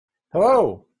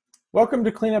Hello, welcome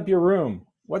to Clean Up Your Room.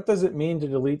 What does it mean to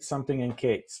delete something in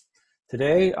K8s?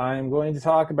 Today I'm going to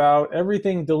talk about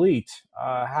everything delete,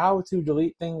 how to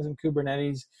delete things in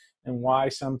Kubernetes and why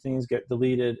some things get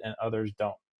deleted and others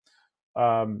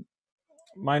don't.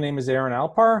 My name is Aaron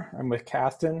Alpar. I'm with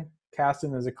Kasten.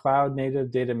 Kasten is a cloud native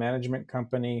data management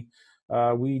company.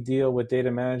 We deal with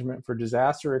data management for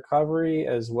disaster recovery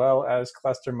as well as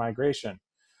cluster migration.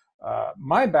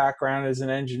 My background as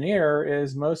an engineer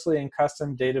is mostly in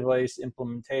custom database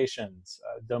implementations,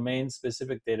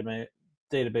 domain-specific database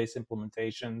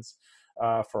implementations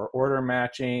for order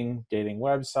matching, dating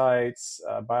websites,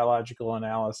 biological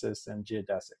analysis, and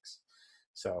geodesics.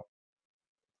 So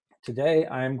today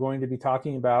I'm going to be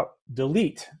talking about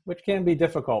delete, which can be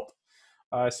difficult.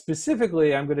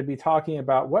 Specifically, I'm going to be talking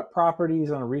about what properties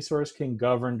on a resource can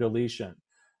govern deletion.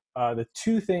 The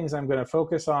two things I'm going to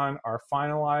focus on are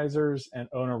finalizers and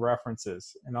owner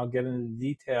references, and I'll get into the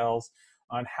details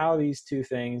on how these two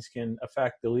things can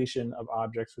affect deletion of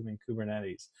objects within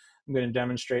Kubernetes. I'm going to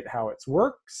demonstrate how it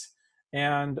works,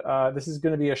 and this is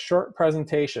going to be a short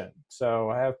presentation. So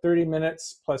I have 30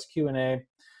 minutes plus Q&A.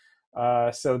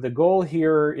 So the goal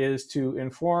here is to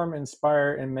inform,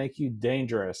 inspire, and make you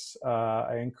dangerous.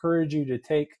 I encourage you to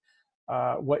take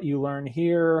what you learn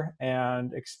here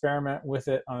and experiment with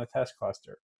it on a test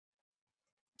cluster.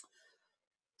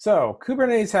 So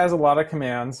Kubernetes has a lot of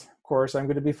commands. Of course, I'm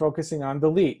going to be focusing on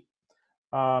delete.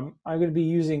 I'm going to be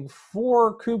using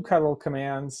 4 kubectl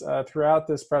commands throughout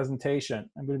this presentation.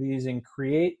 I'm going to be using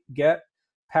create, get,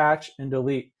 patch, and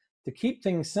delete. To keep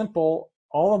things simple,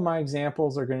 all of my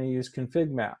examples are going to use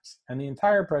config maps, and the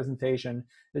entire presentation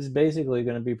is basically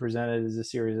going to be presented as a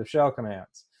series of shell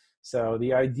commands. So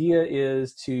the idea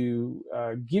is to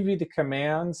give you the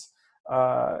commands,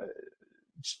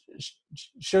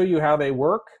 show you how they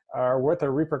work, or what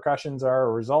their repercussions are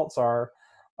or results are,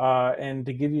 and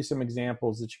to give you some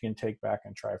examples that you can take back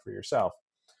and try for yourself.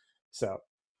 So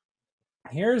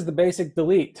here's the basic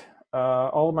delete.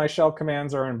 All of my shell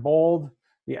commands are in bold.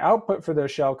 The output for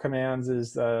those shell commands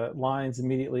is the lines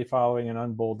immediately following an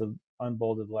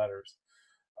unbolded letters.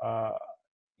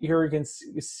 Here you can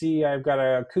see I've got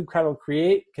a kubectl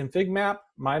create config map,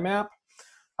 my map.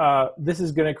 This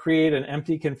is going to create an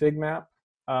empty config map.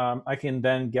 I can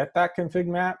then get that config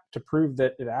map to prove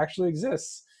that it actually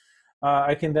exists.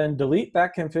 I can then delete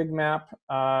that config map,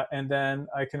 and then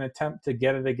I can attempt to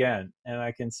get it again. And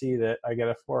I can see that I get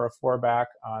a 4 back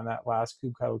on that last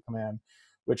kubectl command,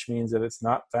 which means that it's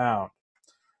not found.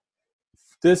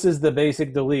 This is the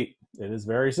basic delete. It is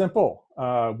very simple.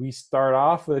 We start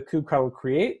off with a kubectl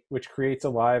create, which creates a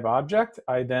live object.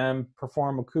 I then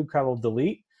perform a kubectl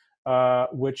delete,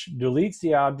 which deletes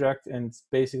the object, and it's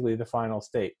basically the final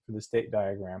state for the state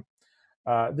diagram.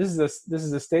 This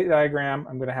is a state diagram.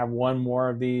 I'm going to have one more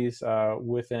of these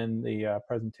within the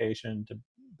presentation to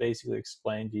basically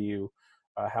explain to you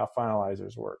how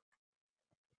finalizers work.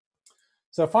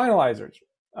 So finalizers.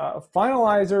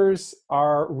 Finalizers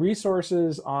are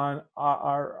resources on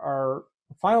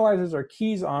finalizers are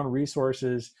keys on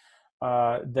resources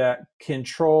that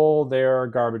control their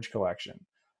garbage collection.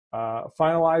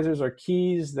 Finalizers are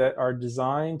keys that are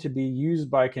designed to be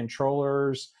used by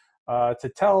controllers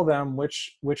to tell them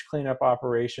which cleanup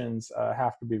operations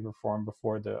have to be performed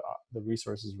before the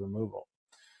resources removal.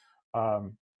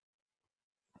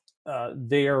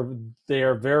 They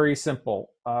are very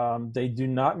simple. They do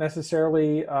not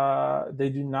necessarily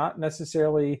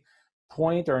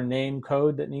point or name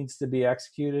code that needs to be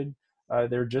executed.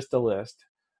 They're just a list.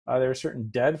 There are certain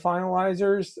dead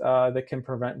finalizers that can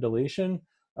prevent deletion.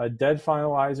 Dead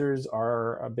finalizers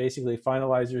are basically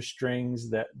finalizer strings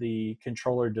that the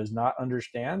controller does not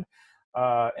understand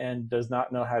and does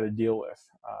not know how to deal with.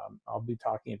 I'll be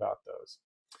talking about those.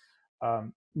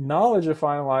 Knowledge of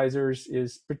finalizers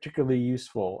is particularly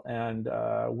useful, and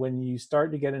when you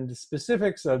start to get into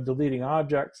specifics of deleting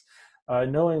objects,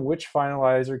 knowing which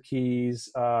finalizer keys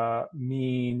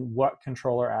mean what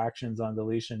controller actions on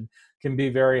deletion can be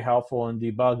very helpful in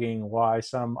debugging why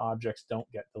some objects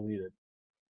don't get deleted.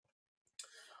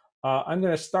 I'm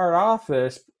going to start off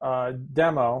this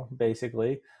demo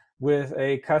basically with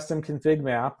a custom config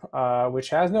map which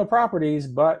has no properties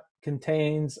but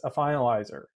contains a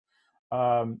finalizer.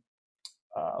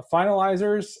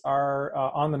 Finalizers are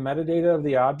on the metadata of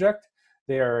the object.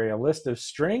 They are a list of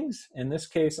strings. In this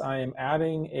case, I am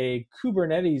adding a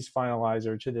Kubernetes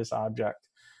finalizer to this object.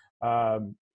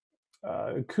 Kubernetes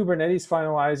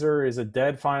finalizer is a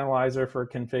dead finalizer for a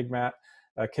config map.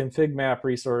 A config map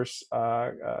resource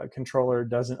controller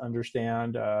doesn't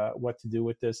understand what to do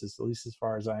with this, at least as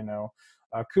far as I know.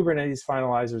 Kubernetes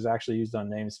finalizer is actually used on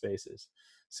namespaces.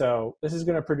 So this is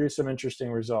going to produce some interesting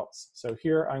results. So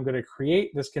here I'm going to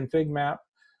create this config map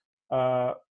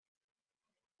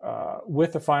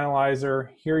with the finalizer.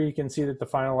 Here you can see that the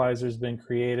finalizer has been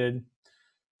created.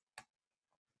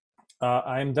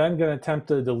 I'm then going to attempt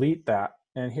to delete that.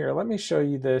 And here, let me show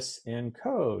you this in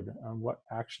code on what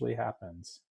actually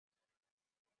happens.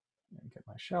 Get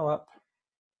my shell up.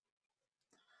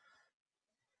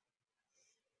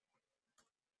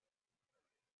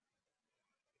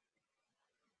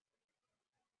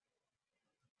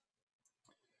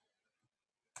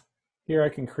 Here I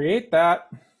can create that.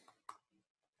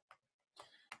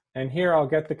 And here I'll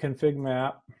get the config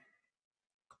map.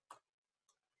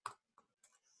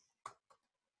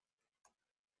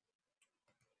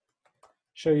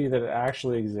 Show you that it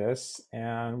actually exists,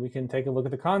 and we can take a look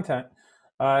at the content.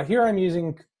 Here I'm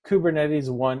using Kubernetes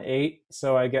 1.8,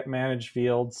 so I get managed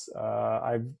fields.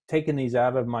 I've taken these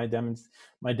out of my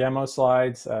demo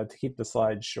slides to keep the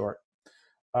slides short.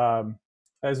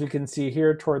 As you can see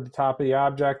here toward the top of the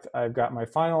object, I've got my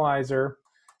finalizer,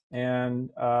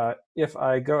 and if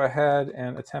I go ahead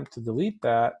and attempt to delete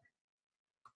that,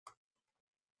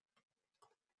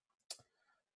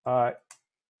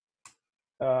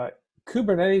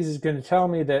 Kubernetes is going to tell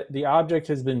me that the object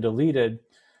has been deleted.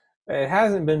 It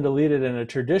hasn't been deleted in a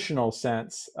traditional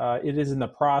sense. It is in the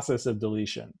process of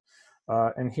deletion.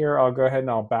 And here I'll go ahead and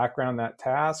I'll background that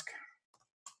task.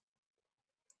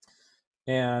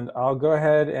 And I'll go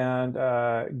ahead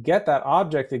and get that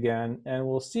object again, and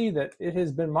we'll see that it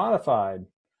has been modified.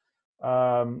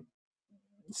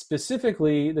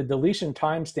 Specifically, the deletion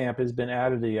timestamp has been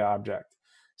added to the object.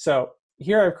 So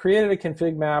here I've created a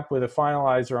config map with a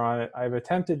finalizer on it. I've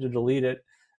attempted to delete it.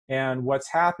 And what's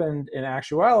happened in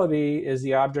actuality is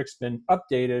the object's been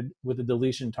updated with a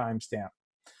deletion timestamp.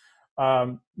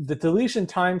 The deletion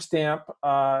timestamp,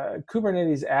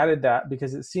 Kubernetes added that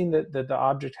because it's seen that the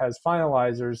object has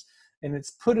finalizers, and it's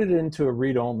put it into a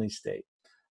read-only state.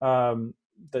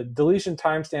 The deletion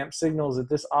timestamp signals that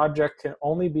this object can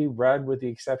only be read with the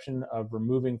exception of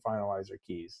removing finalizer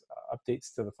keys,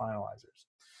 updates to the finalizers.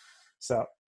 So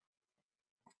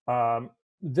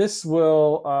this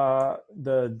will,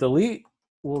 the delete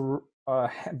will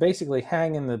basically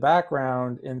hang in the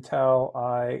background until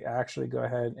I actually go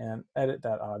ahead and edit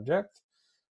that object.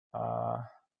 Let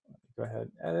me go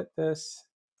ahead and edit this.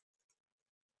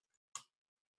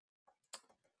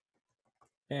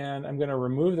 And I'm going to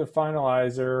remove the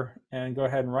finalizer and go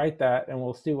ahead and write that, and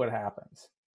we'll see what happens.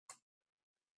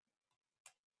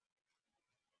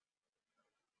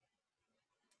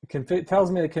 Config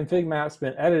tells me the config map's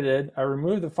been edited. I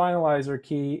remove the finalizer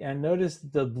key, and notice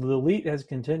the delete has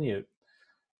continued.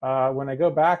 When I go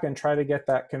back and try to get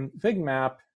that config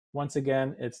map, once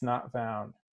again, it's not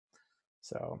found.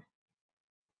 So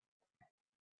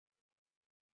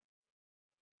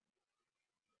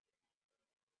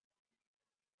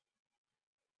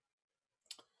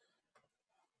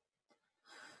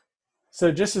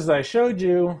just as I showed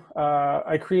you,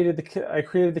 I created the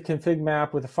config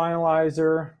map with a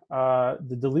finalizer.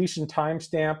 The deletion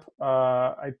timestamp,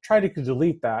 I tried to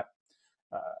delete that.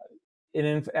 And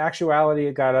in actuality,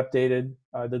 it got updated.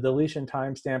 The deletion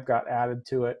timestamp got added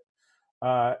to it.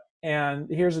 And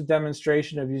here's a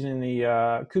demonstration of using the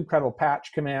kubectl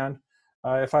patch command.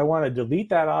 If I want to delete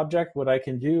that object, what I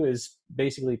can do is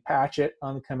basically patch it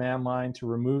on the command line to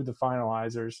remove the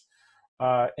finalizers.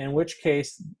 In which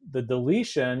case, the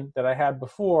deletion that I had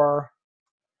before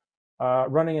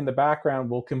running in the background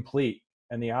will complete,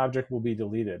 and the object will be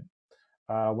deleted.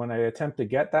 When I attempt to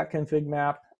get that config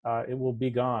map, it will be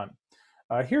gone.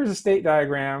 Here's a state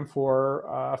diagram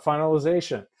for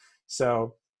finalization.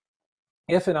 So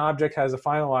if an object has a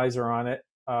finalizer on it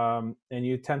and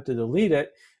you attempt to delete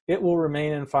it, it will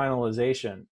remain in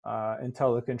finalization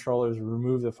until the controllers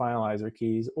remove the finalizer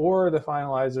keys or the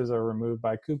finalizers are removed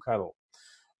by kubectl.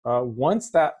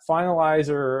 Once that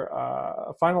finalizer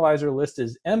list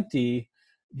is empty,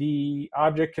 the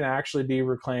object can actually be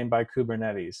reclaimed by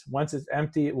Kubernetes. Once it's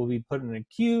empty, it will be put in a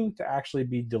queue to actually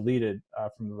be deleted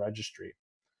from the registry.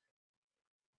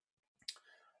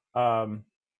 And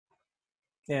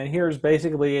here's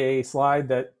basically a slide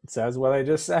that says what I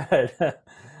just said.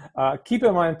 Keep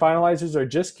in mind, finalizers are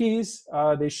just keys.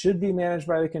 They should be managed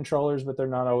by the controllers, but they're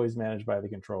not always managed by the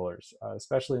controllers,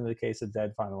 especially in the case of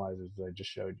dead finalizers that I just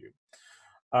showed you.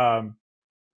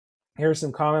 Here are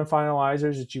some common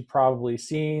finalizers that you've probably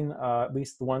seen. At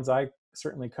least the ones I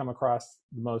certainly come across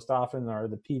the most often are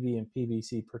the PV and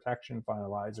PVC protection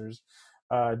finalizers.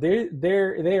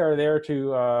 They are there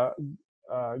to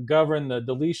govern the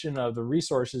deletion of the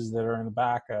resources that are in the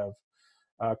back of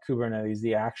Kubernetes,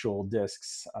 the actual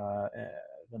disks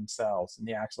themselves and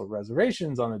the actual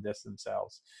reservations on the disk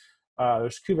themselves.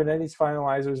 There's Kubernetes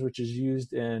finalizers, which is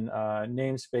used in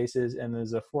namespaces, and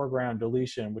there's a foreground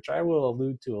deletion, which I will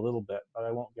allude to a little bit, but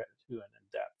I won't get to in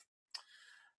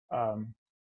depth.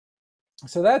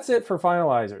 So that's it for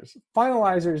finalizers.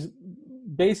 Finalizers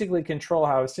basically control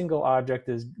how a single object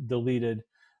is deleted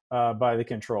by the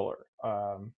controller.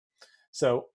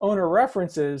 So owner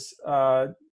references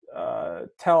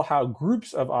tell how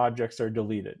groups of objects are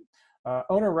deleted.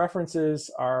 Owner references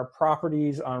are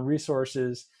properties on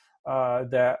resources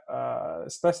that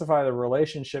specify the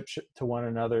relationship to one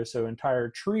another, so entire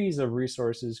trees of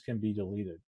resources can be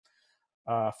deleted.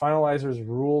 Finalizers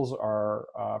rules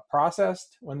are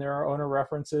processed when there are owner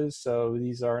references, so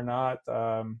these are not,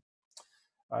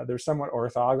 they're somewhat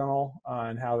orthogonal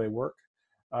in how they work.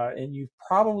 And you've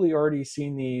probably already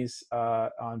seen these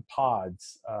on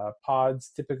pods.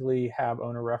 Pods typically have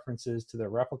owner references to their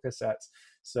replica sets.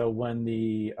 So when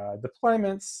the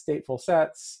deployments, stateful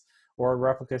sets, or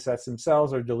replica sets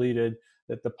themselves are deleted,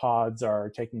 that the pods are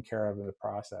taken care of in the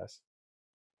process.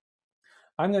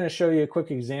 I'm going to show you a quick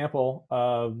example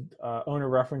of owner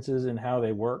references and how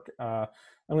they work. I'm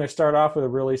going to start off with a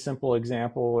really simple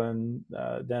example, and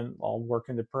then I'll work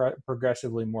into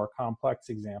progressively more complex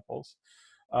examples.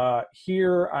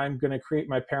 Here, I'm going to create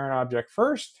my parent object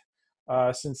first.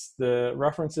 Since the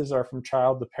references are from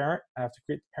child to parent, I have to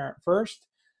create the parent first,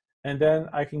 and then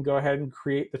I can go ahead and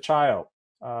create the child.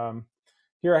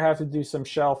 Here, I have to do some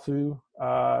shell foo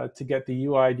to get the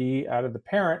UID out of the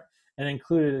parent and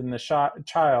include it in the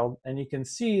child. And you can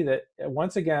see that,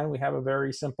 once again, we have a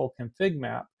very simple config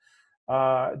map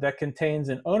that contains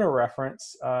an owner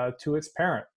reference to its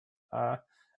parent.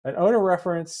 An owner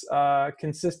reference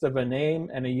consists of a name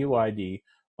and a UID.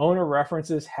 Owner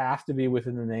references have to be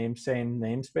within the same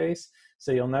namespace,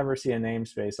 so you'll never see a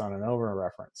namespace on an owner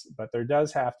reference. But there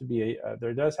does have to be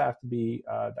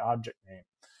the object name.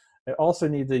 It also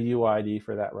needs a UID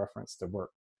for that reference to work.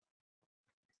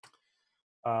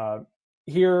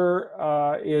 Here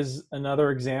is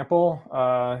another example.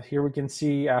 Here we can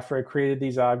see, after I created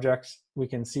these objects, we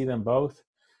can see them both.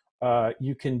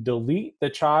 You can delete the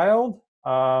child,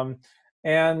 and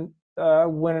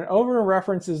when an owner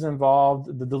reference is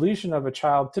involved, the deletion of a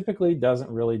child typically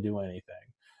doesn't really do anything.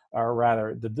 Or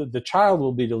rather, the child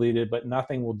will be deleted, but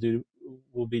nothing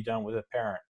will be done with a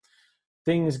parent.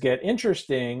 Things get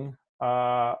interesting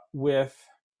with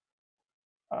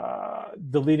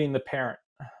deleting the parent.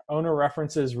 Owner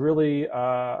references really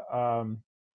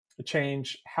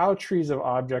change how trees of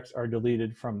objects are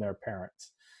deleted from their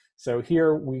parents. So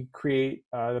here we create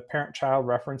the parent-child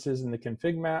references in the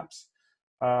config maps.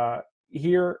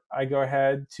 Here I go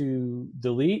ahead to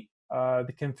delete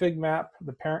the config map,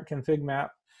 the parent config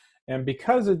map, and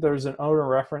because there's an owner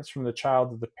reference from the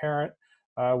child to the parent,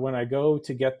 when I go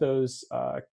to get those,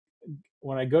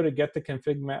 when I go to get the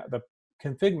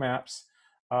config maps,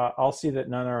 I'll see that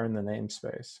none are in the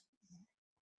namespace.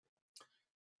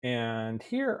 And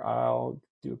here I'll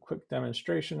do a quick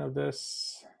demonstration of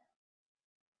this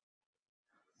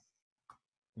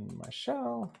in my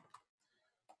shell.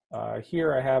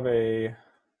 Here I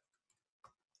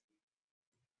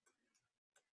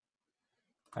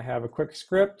have a quick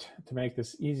script to make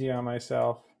this easy on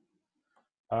myself.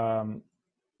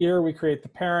 Here we create the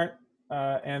parent,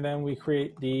 and then we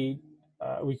create the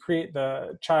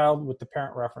child with the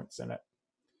parent reference in it.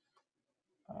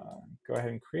 Go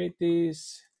ahead and create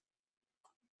these.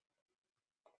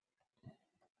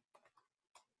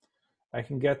 I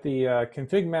can get the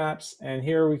config maps, and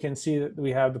here we can see that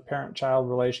we have the parent-child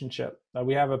relationship.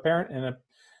 We have a parent and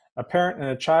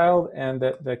a child, and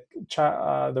that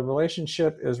the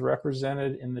relationship is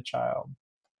represented in the child.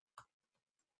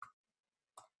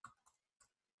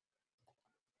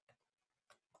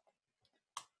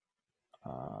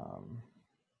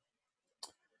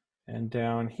 And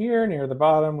down here near the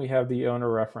bottom, we have the owner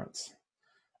reference.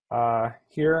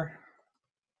 Here,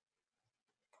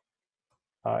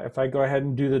 if I go ahead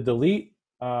and do the delete,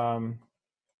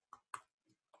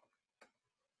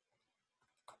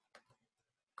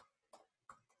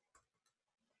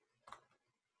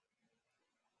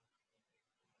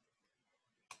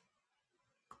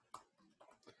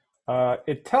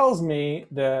 it tells me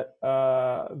that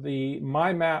the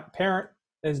my map parent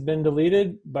has been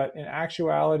deleted, but in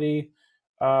actuality,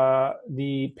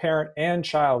 the parent and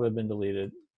child have been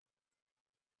deleted.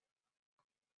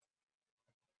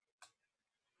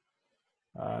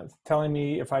 It's telling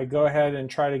me if I go ahead and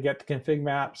try to get the config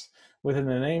maps within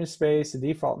the namespace, the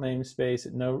default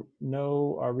namespace,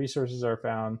 no resources are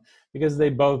found because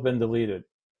they've both been deleted.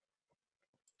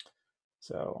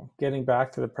 So getting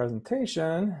back to the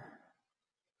presentation,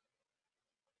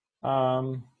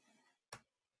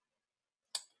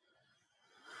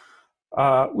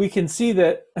 We can see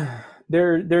that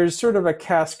there's sort of a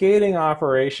cascading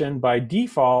operation by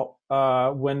default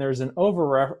when there's an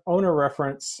owner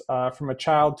reference from a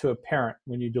child to a parent.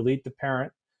 When you delete the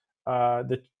parent,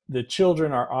 the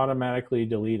children are automatically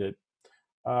deleted.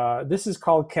 This is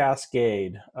called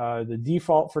cascade. The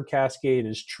default for cascade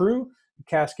is true. The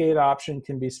cascade option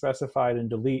can be specified in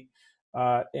delete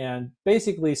and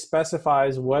basically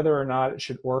specifies whether or not it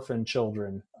should orphan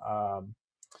children.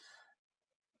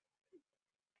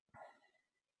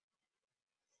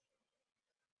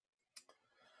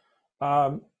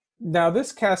 Now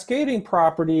this cascading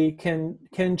property can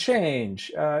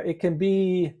change. It can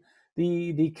be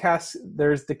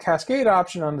there's the cascade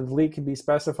option on the delete can be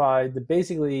specified to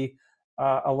basically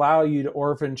allow you to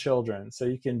orphan children. So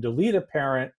you can delete a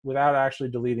parent without actually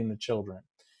deleting the children.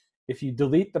 If you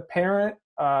delete the parent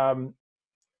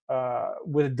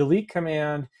with a delete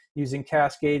command using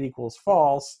cascade equals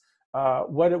false,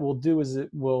 what it will do is it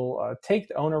will take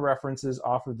the owner references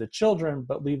off of the children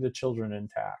but leave the children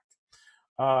intact.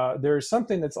 There's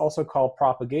something that's also called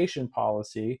propagation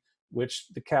policy, which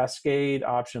the cascade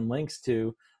option links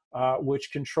to,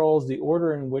 which controls the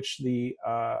order in which the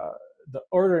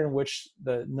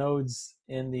nodes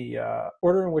in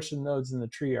the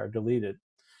tree are deleted.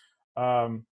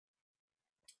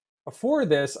 For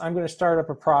this, I'm going to start up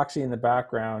a proxy in the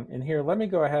background, and here let me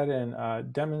go ahead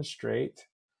and demonstrate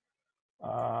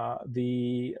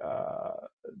the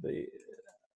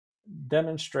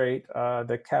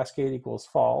cascade equals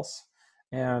false,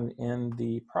 and in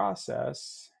the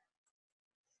process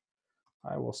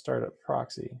I will start up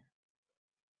proxy.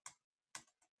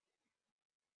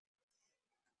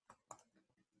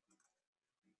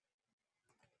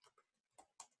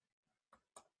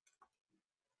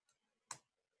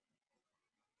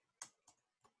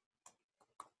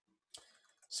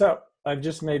 So I've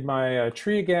just made my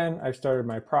tree again. I've started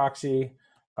my proxy.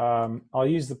 I'll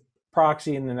use the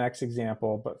proxy in the next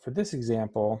example, but for this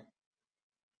example,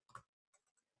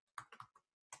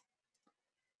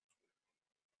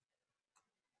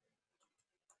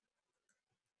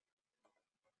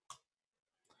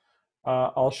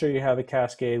 I'll show you how the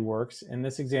cascade works. In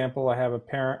this example, I have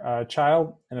a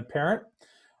child and a parent.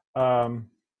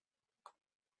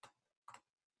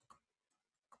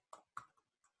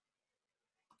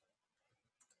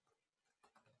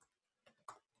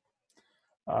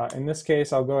 In this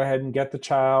case, I'll go ahead and get the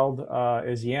child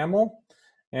as YAML.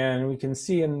 And we can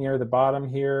see in near the bottom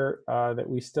here that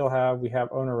we have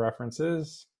owner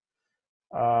references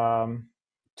to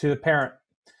the parent.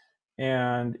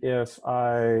 And if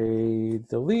I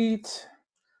delete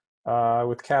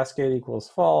with cascade equals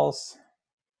false,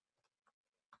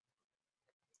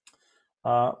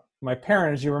 my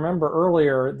parent, as you remember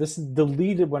earlier, this is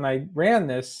deleted when I ran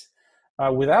this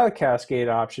without a cascade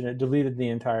option, it deleted the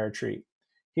entire tree.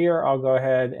 Here, I'll go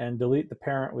ahead and delete the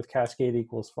parent with cascade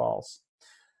equals false.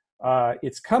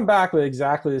 It's come back with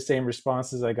exactly the same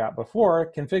response as I got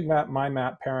before. Config map my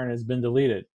map parent has been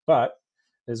deleted. But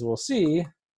as we'll see,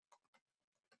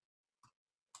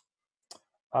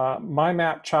 my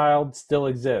map child still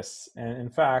exists. And in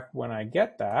fact, when I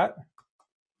get that,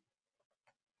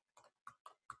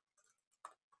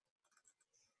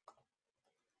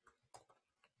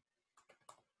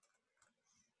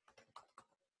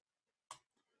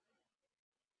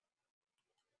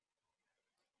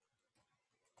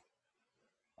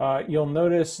 you'll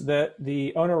notice that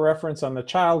the owner reference on the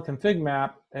child config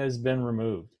map has been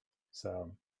removed.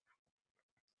 So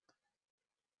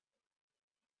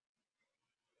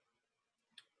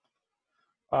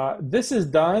this is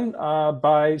done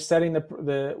by setting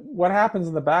what happens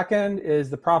in the back end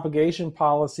is the propagation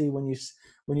policy. When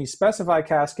you specify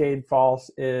cascade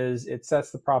false, is it sets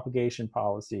the propagation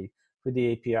policy for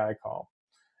the API call,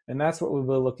 and that's what we'll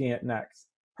be looking at next.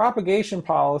 Propagation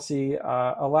policy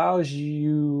allows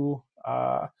you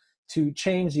to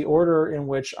change the order in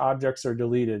which objects are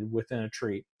deleted within a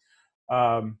tree.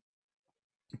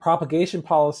 Propagation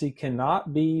policy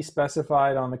cannot be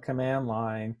specified on the command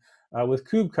line with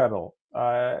kubectl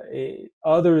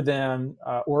other than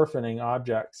orphaning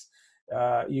objects.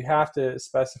 You have to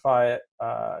specify it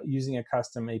using a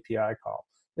custom API call.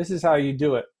 This is how you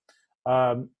do it.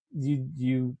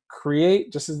 You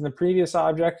create, just as in the previous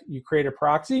object, you create a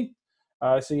proxy.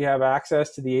 So you have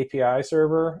access to the API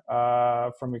server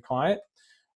from your client.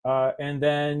 And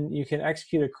then you can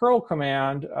execute a curl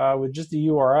command with just a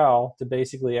URL to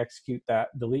basically execute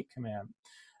that delete command.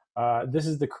 This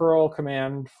is the curl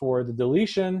command for the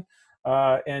deletion.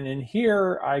 And in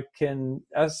here, I can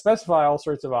specify all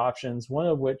sorts of options, one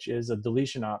of which is a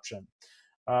deletion option.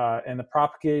 and the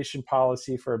propagation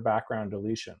policy for a background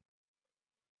deletion.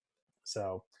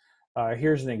 So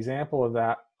here's an example of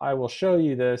that. I will show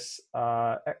you this.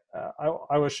 I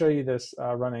will show you this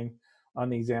running on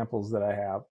the examples that I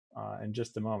have in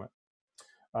just a moment.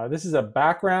 This is a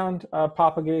background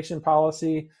propagation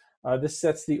policy. This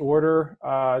sets the order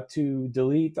to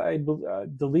delete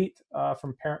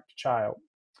from parent to child.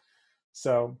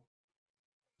 So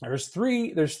there's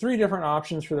three different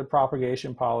options for the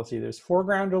propagation policy. There's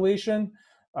foreground deletion,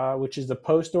 which is a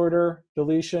post-order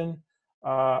deletion,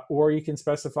 or you can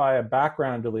specify a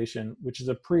background deletion, which is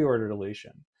a pre-order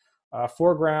deletion.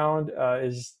 Foreground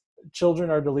is children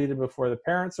are deleted before the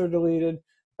parents are deleted.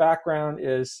 Background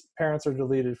is parents are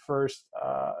deleted first.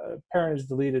 Parent is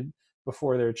deleted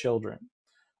before their children.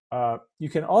 You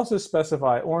can also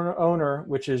specify owner,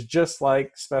 which is just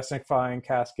like specifying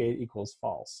cascade equals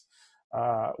false,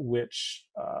 which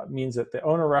means that the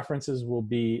owner references will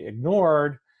be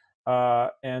ignored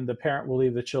and the parent will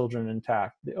leave the children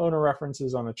intact. The owner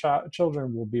references on the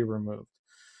children will be removed.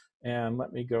 And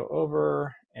let me go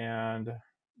over and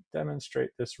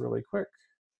demonstrate this really quick.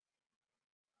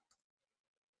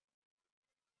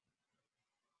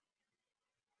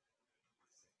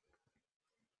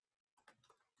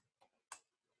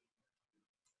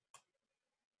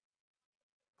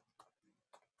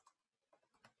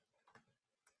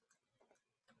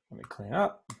 Let me clean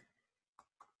up.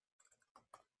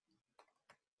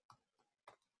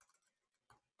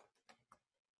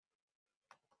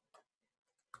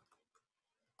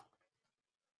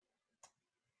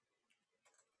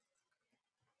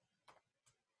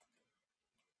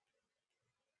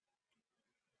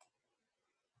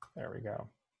 There we go.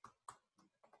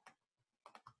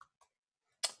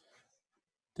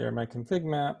 There are my config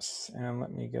maps, and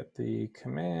let me get the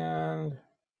command.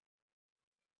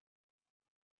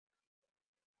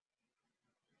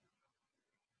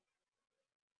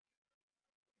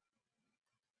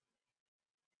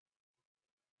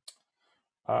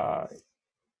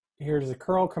 Here's the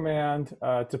curl command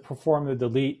to perform the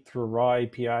delete through a raw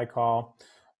API call.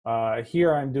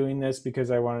 Here I'm doing this because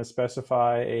I want to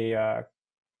specify a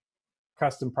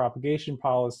custom propagation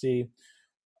policy.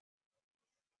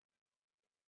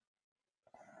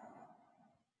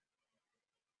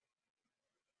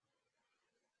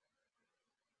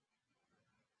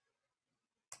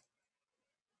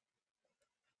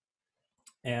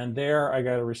 And there I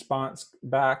got a response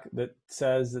back that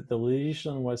says that the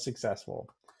deletion was successful.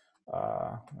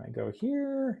 I go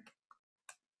here.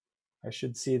 I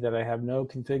should see that I have no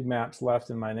config maps left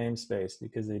in my namespace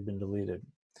because they've been deleted.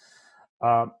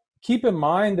 Keep in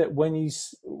mind that when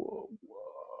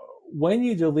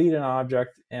you delete an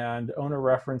object and owner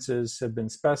references have been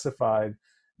specified,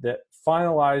 that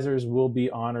finalizers will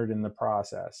be honored in the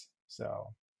process.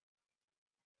 So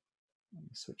let me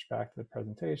switch back to the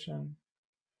presentation.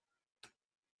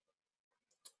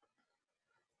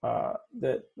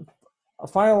 That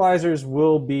finalizers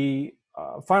will be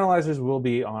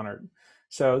honored.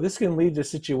 So this can lead to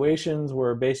situations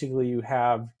where basically you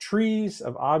have trees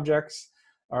of objects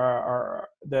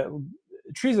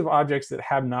trees of objects that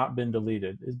have not been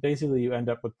deleted. It's basically you end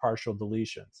up with partial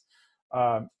deletions.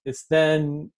 It's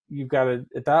then you've got to,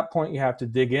 at that point, you have to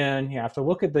dig in. You have to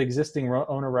look at the existing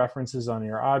owner references on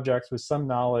your objects with some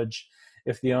knowledge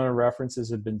if the owner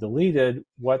references have been deleted,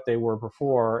 what they were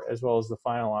before, as well as the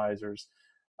finalizers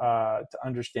to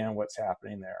understand what's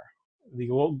happening there.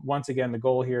 Once again, the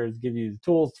goal here is to give you the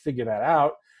tools to figure that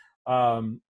out.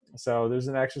 So there's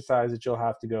an exercise that you'll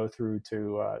have to go through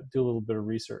to do a little bit of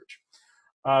research.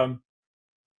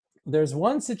 There's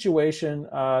one situation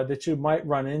that you might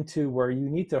run into where you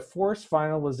need to force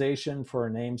finalization for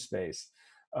a namespace.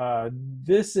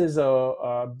 This is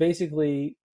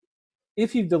basically,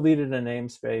 if you've deleted a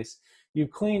namespace,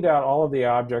 you've cleaned out all of the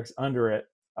objects under it,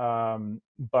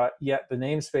 but yet the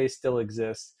namespace still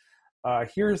exists.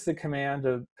 Here's the command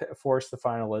to force the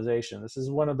finalization. This is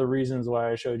one of the reasons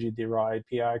why I showed you the raw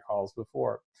API calls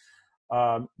before.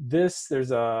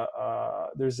 There's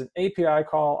an API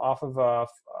call off of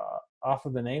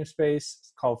the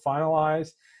namespace called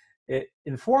finalize. It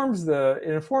informs the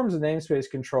namespace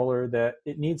controller that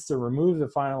it needs to remove the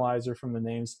finalizer from the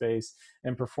namespace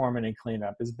and perform any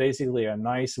cleanup. It's basically a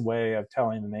nice way of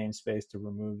telling the namespace to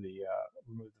remove the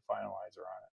finalizer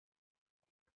on it.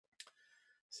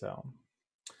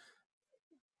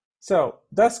 So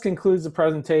thus concludes the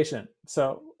presentation.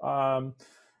 So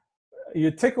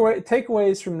your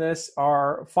takeaways from this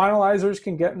are finalizers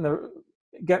can get in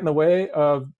the way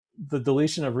of the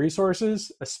deletion of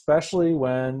resources, especially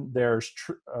when there's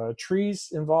trees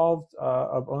involved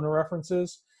of owner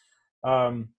references.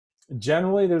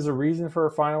 Generally, there's a reason for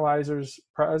a finalizer's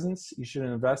presence. You should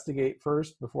investigate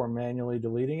first before manually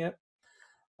deleting it.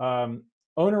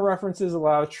 Owner references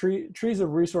allow trees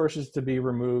of resources to be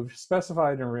removed,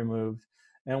 specified and removed.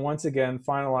 And once again,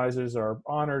 finalizers are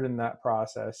honored in that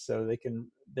process, so they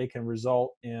can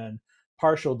result in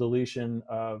partial deletion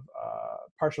of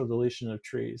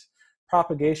trees.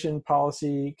 Propagation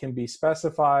policy can be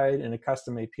specified in a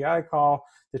custom API call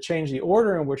to change the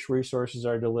order in which resources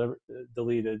are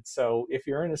deleted. So if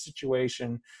you're in a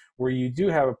situation where you do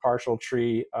have a partial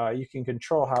tree, you can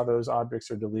control how those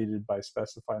objects are deleted by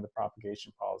specifying the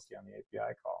propagation policy on the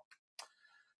API call.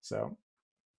 So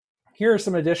here are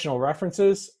some additional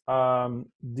references.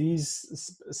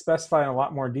 These specify in a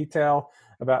lot more detail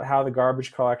about how the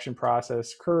garbage collection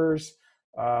process occurs.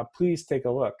 Please take a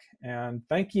look. And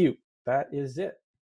thank you. That is it.